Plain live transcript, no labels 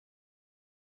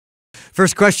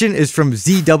First question is from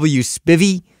ZW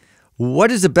Spivvy.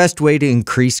 What is the best way to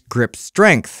increase grip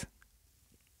strength?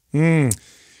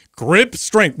 Grip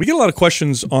strength. We get a lot of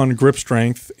questions on grip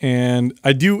strength, and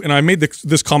I made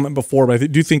this comment before, but I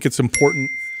do think it's important.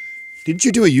 Didn't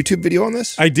you do a YouTube video on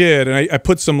this? I did, and I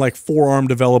put some like forearm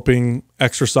developing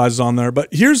exercises on there. But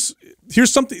here's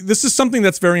something. This is something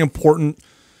that's very important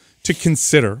to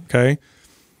consider. Okay,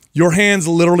 your hands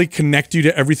literally connect you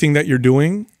to everything that you're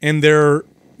doing, and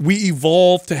we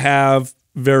evolved to have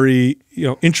very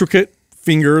intricate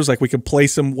fingers, like we can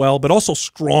place them well, but also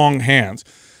strong hands.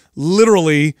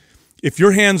 Literally, if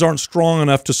your hands aren't strong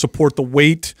enough to support the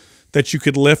weight that you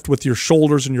could lift with your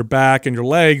shoulders and your back and your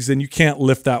legs, then you can't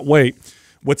lift that weight.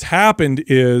 What's happened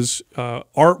is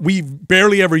we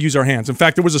barely ever use our hands. In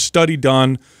fact, there was a study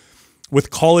done with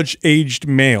college-aged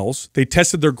males. They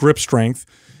tested their grip strength,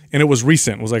 and it was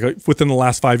recent. It was like within the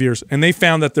last 5 years. And they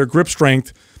found that their grip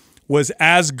strength was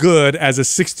as good as a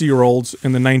 60-year-old's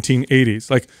in the 1980s.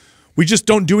 Like, we just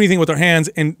don't do anything with our hands.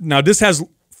 And now this has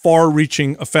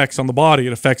far-reaching effects on the body.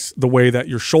 It affects the way that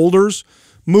your shoulders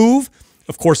move.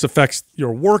 Of course, affects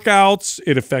your workouts.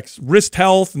 It affects wrist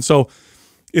health. And so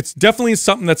it's definitely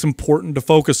something that's important to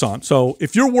focus on. So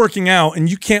if you're working out and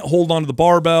you can't hold on to the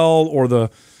barbell or the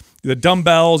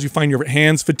dumbbells, you find your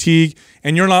hands fatigue,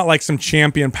 and you're not like some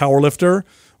champion powerlifter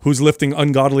who's lifting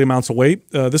ungodly amounts of weight,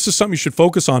 this is something you should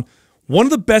focus on. One of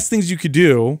the best things you could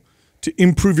do to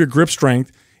improve your grip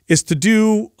strength is to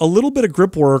do a little bit of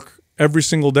grip work every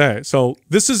single day. So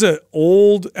this is an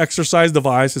old exercise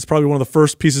device. It's probably one of the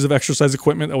first pieces of exercise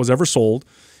equipment that was ever sold.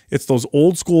 It's those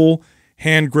old school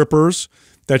hand grippers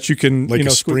that you can, like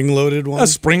a spring-loaded one? A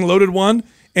spring-loaded one.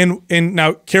 And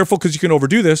now, careful, because you can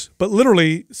overdo this, but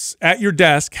literally at your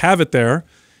desk, have it there,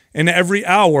 and every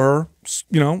hour,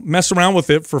 mess around with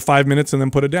it for 5 minutes and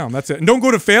then put it down. That's it. And don't go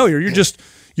to failure.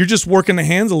 You're just working the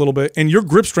hands a little bit, and your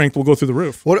grip strength will go through the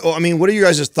roof. What are you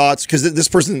guys' thoughts? Because this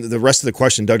person, the rest of the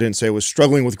question, Doug didn't say, was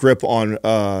struggling with grip on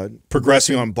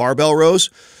progressing on barbell rows.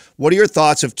 What are your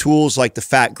thoughts of tools like the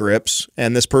fat grips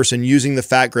and this person using the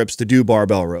fat grips to do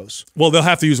barbell rows? Well, they'll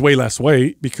have to use way less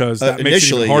weight because that makes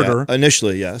it even harder. Yeah.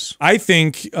 Initially, yes. I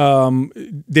think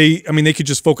they could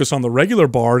just focus on the regular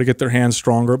bar to get their hands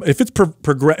stronger. But if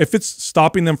it's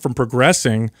stopping them from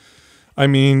progressing, I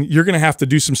mean, you're going to have to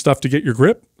do some stuff to get your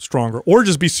grip stronger, or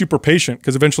just be super patient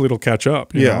because eventually it'll catch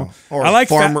up. You know? Or I like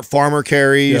farmer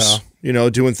carries. Yeah.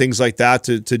 Doing things like that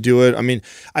to do it.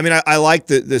 I like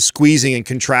the squeezing and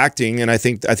contracting, and I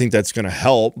think that's going to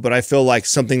help. But I feel like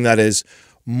something that is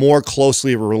more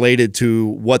closely related to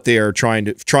what they are trying.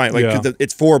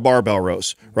 It's 4 barbell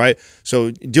rows, right?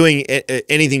 So doing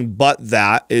anything but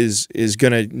that is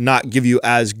going to not give you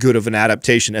as good of an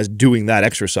adaptation as doing that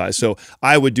exercise. So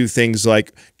I would do things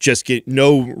like just get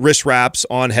no wrist wraps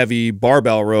on heavy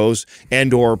barbell rows,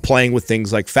 and or playing with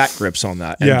things like fat grips on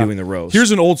that and doing the rows. Here's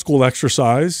an old school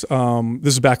exercise.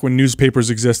 This is back when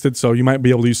newspapers existed, so you might be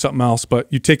able to use something else,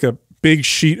 but you take a big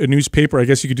sheet of newspaper. I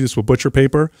guess you could do this with butcher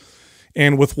paper.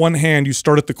 And with one hand, you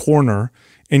start at the corner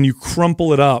and you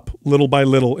crumple it up little by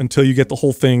little until you get the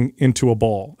whole thing into a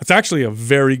ball. It's actually a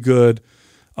very good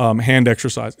hand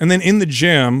exercise. And then in the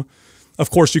gym,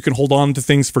 of course, you can hold on to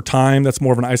things for time. That's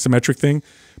more of an isometric thing.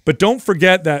 But don't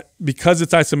forget that because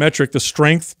it's isometric, the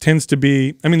strength tends to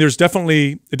be, it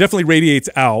definitely radiates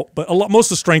out, but most of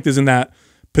the strength is in that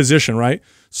position, right?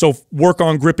 So work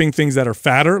on gripping things that are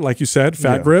fatter, like you said,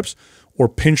 fat grips, or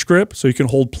pinch grip, so you can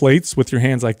hold plates with your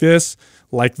hands like this,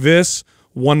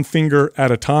 one finger at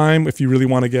a time if you really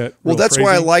want to get that's crazy.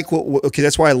 Why I like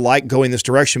that's why I like going this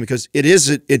direction, because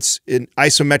it's an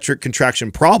isometric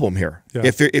contraction problem here. Yeah.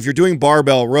 If you're doing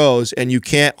barbell rows and you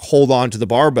can't hold on to the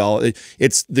barbell,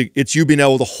 it's you being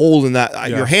able to hold in that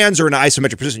your hands are in an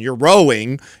isometric position. You're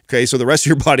rowing, okay, so the rest of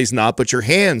your body's not, but your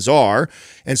hands are.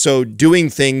 And so doing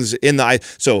things in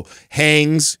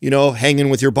hangs, hanging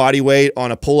with your body weight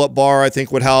on a pull-up bar, I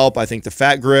think would help. I think the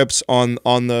fat grips on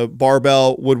the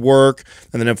barbell would work.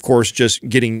 And then, of course, just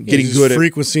getting good at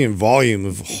frequency and volume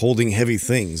of holding heavy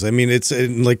things. It's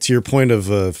like, to your point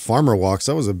of farmer walks,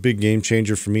 that was a big game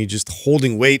changer for me, just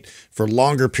holding weight for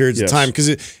longer periods of time.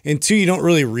 And two, you don't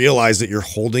really realize that you're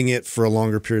holding it for a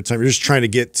longer period of time. You're just trying to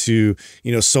get to,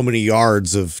 so many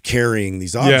yards of carrying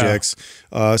these objects.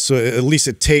 So at least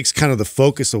it takes kind of the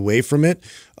focus away from it.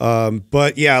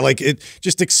 But yeah, like it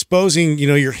just exposing, you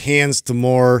know, your hands to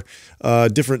more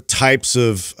different types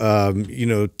of, you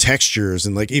know, textures,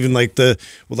 and like even like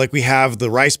like we have the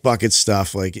rice bucket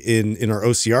stuff like in our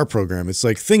O.C.R. program. It's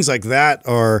like things like that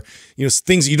are, you know,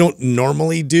 things you don't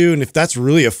normally do. And if that's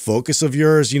really a focus of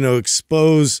yours, you know,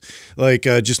 expose like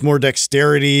just more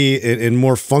dexterity and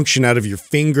more function out of your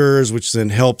fingers, which then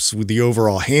helps with the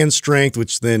overall hand strength,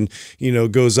 which then, you know,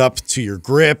 goes up to your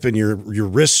grip and your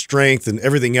wrist strength and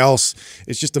everything else.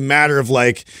 It's just a matter of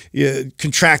like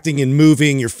contracting and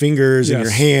moving your fingers and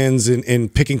your hands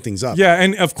and picking things up. Yeah,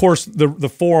 and of course the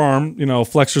forearm, you know,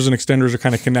 flexors and extenders are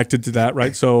kind of connected to that,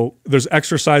 right? So there's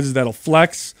exercises that'll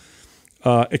flex,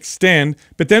 extend,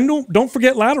 but then don't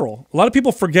forget lateral. A lot of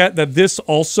people forget that this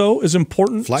also is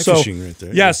important. Fly fishing right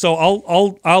there. Yeah, so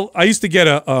I used to get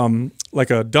a like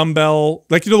a dumbbell,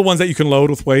 like, you know, the ones that you can load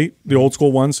with weight, the old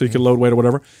school ones, so you can load weight or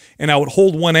whatever. And I would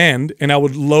hold one end and I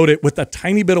would load it with a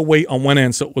tiny bit of weight on one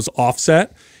end so it was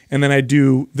offset. And then I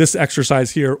do this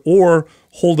exercise here, or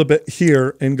hold a bit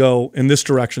here and go in this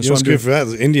direction. So I'm good for that.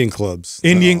 The Indian clubs.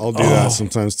 I'll do that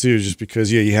sometimes too, just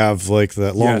because you have like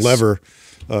that long lever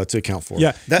to account for.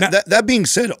 Yeah. That being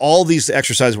said, all these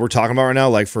exercises we're talking about right now,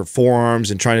 like for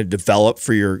forearms and trying to develop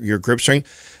for your grip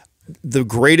strength, the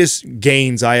greatest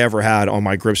gains I ever had on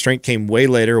my grip strength came way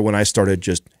later when I started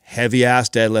just heavy ass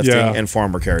deadlifting and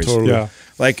farmer carries. Totally. Yeah.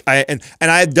 Like I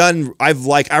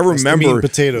remember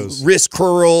potatoes, wrist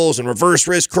curls and reverse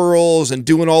wrist curls and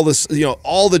doing all this, you know,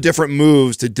 all the different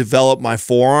moves to develop my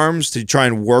forearms to try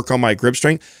and work on my grip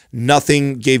strength.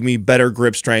 Nothing gave me better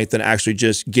grip strength than actually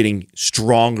just getting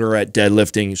stronger at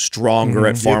deadlifting, stronger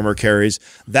at farmer carries.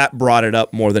 That brought it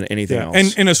up more than anything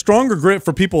else. And a stronger grip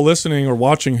for people listening or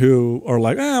watching who are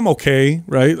like, I'm okay,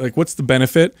 right? Like, what's the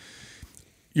benefit?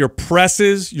 Your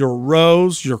presses, your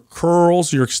rows, your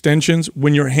curls, your extensions,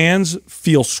 when your hands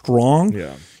feel strong,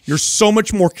 you're so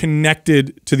much more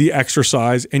connected to the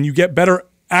exercise and you get better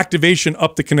activation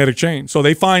up the kinetic chain. So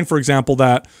they find, for example,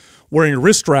 that wearing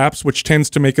wrist straps, which tends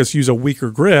to make us use a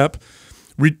weaker grip,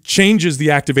 changes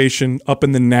the activation up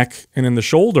in the neck and in the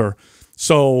shoulder.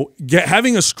 So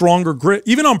having a stronger grip,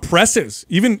 even on presses,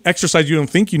 even exercise you don't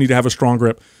think you need to have a strong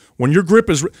grip. When your grip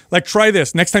is, like, try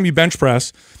this. Next time you bench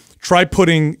press, try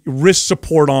putting wrist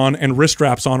support on and wrist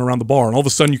straps on around the bar, and all of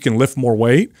a sudden you can lift more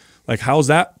weight. Like, how is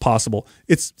that possible?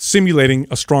 It's simulating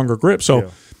a stronger grip.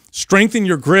 So strengthen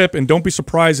your grip, and don't be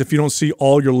surprised if you don't see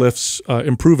all your lifts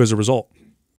improve as a result.